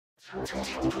Hello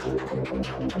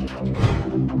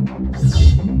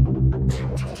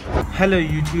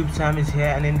YouTube, Sam is here,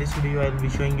 and in this video I will be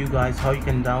showing you guys how you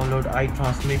can download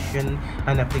iTransmission,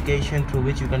 an application through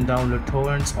which you can download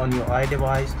torrents on your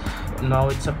iDevice. Now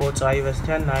it supports iOS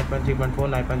 10, 9.3.4,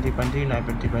 9.3.3,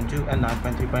 9.3.2 and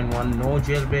 9.3.1. No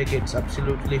jailbreak, it's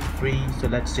absolutely free, so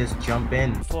let's just jump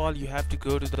in. First of all, you have to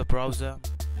go to the browser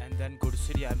and then go to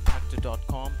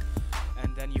cityimpactor.com,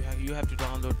 and then you have to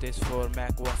download this for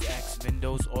Mac OS X,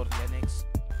 Windows or Linux.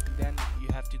 Then you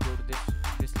have to go to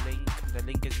this link. The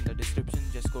link is in the description.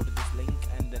 Just go to this link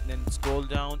and then scroll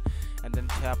down and then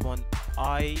tap on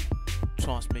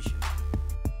iTransmission.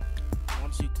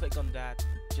 Once you click on that,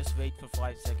 just wait for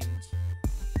 5 seconds.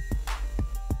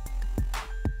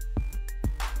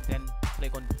 Then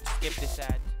click on skip this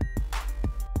ad,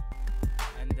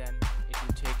 and then it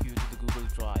will take you to the Google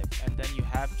Drive, and then you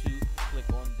have to click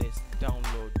on this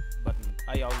download button.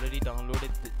 I already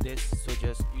downloaded this, so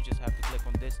you just have to click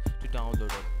on this to download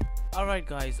it. Alright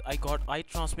guys, I got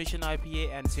iTransmission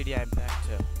IPA and Cydia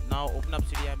Impactor. Now open up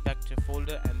Cydia Impactor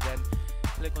folder and then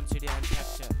click on Cydia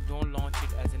Impactor. Don't launch it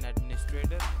as an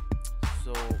administrator.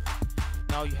 So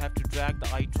now you have to drag the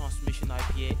iTransmission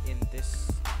IPA in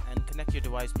this and connect your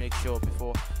device. Make sure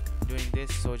before doing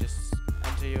this. So just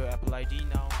enter your Apple ID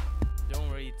now. Don't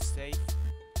worry, it's safe.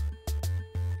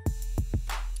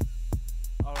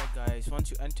 Alright guys,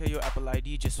 once you enter your Apple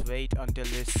ID, just wait until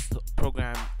this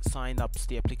program sign ups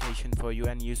the application for you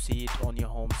and you see it on your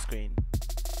home screen.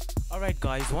 Alright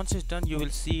guys, once it's done, you will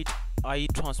see it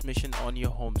iTransmission on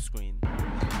your home screen.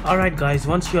 Alright guys,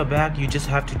 once you are back, you just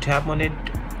have to tap on it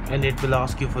and it will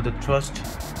ask you for the trust.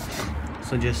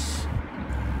 So just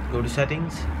go to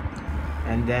settings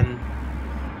and then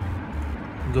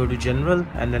go to general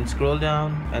and then scroll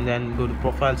down and then go to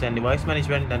profiles and device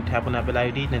management, then tap on Apple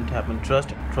ID, then tap on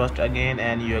trust again,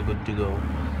 and you are good to go.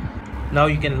 Now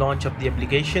you can launch up the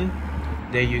application.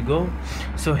 There you go.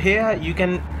 So here you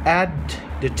can add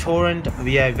the torrent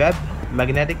via web,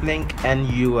 magnetic link and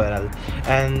URL,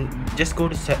 and just go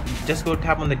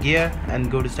tap on the gear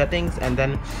and go to settings and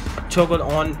then toggle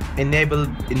on enable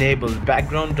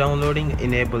background downloading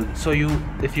enable. So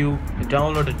if you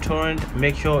download a torrent,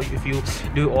 make sure if you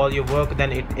do all your work,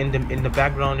 then it in the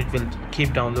background it will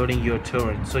keep downloading your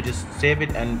torrent. So just save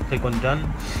it and click on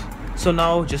done. So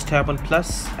now just tap on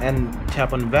plus and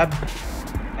tap on web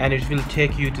and it will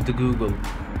take you to the Google.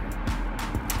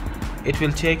 It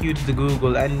will take you to the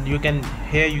Google, and you can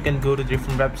go to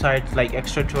different websites like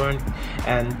Extra Torrent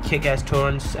and Kick-Ass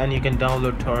Torrents, and you can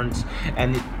download torrents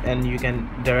and you can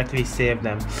directly save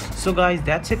them. So guys,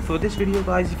 that's it for this video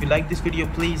guys. If you like this video,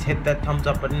 please hit that thumbs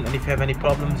up button, and if you have any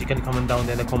problems you can comment down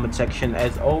there in the comment section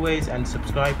as always, and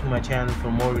subscribe to my channel for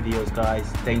more videos guys.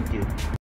 Thank you.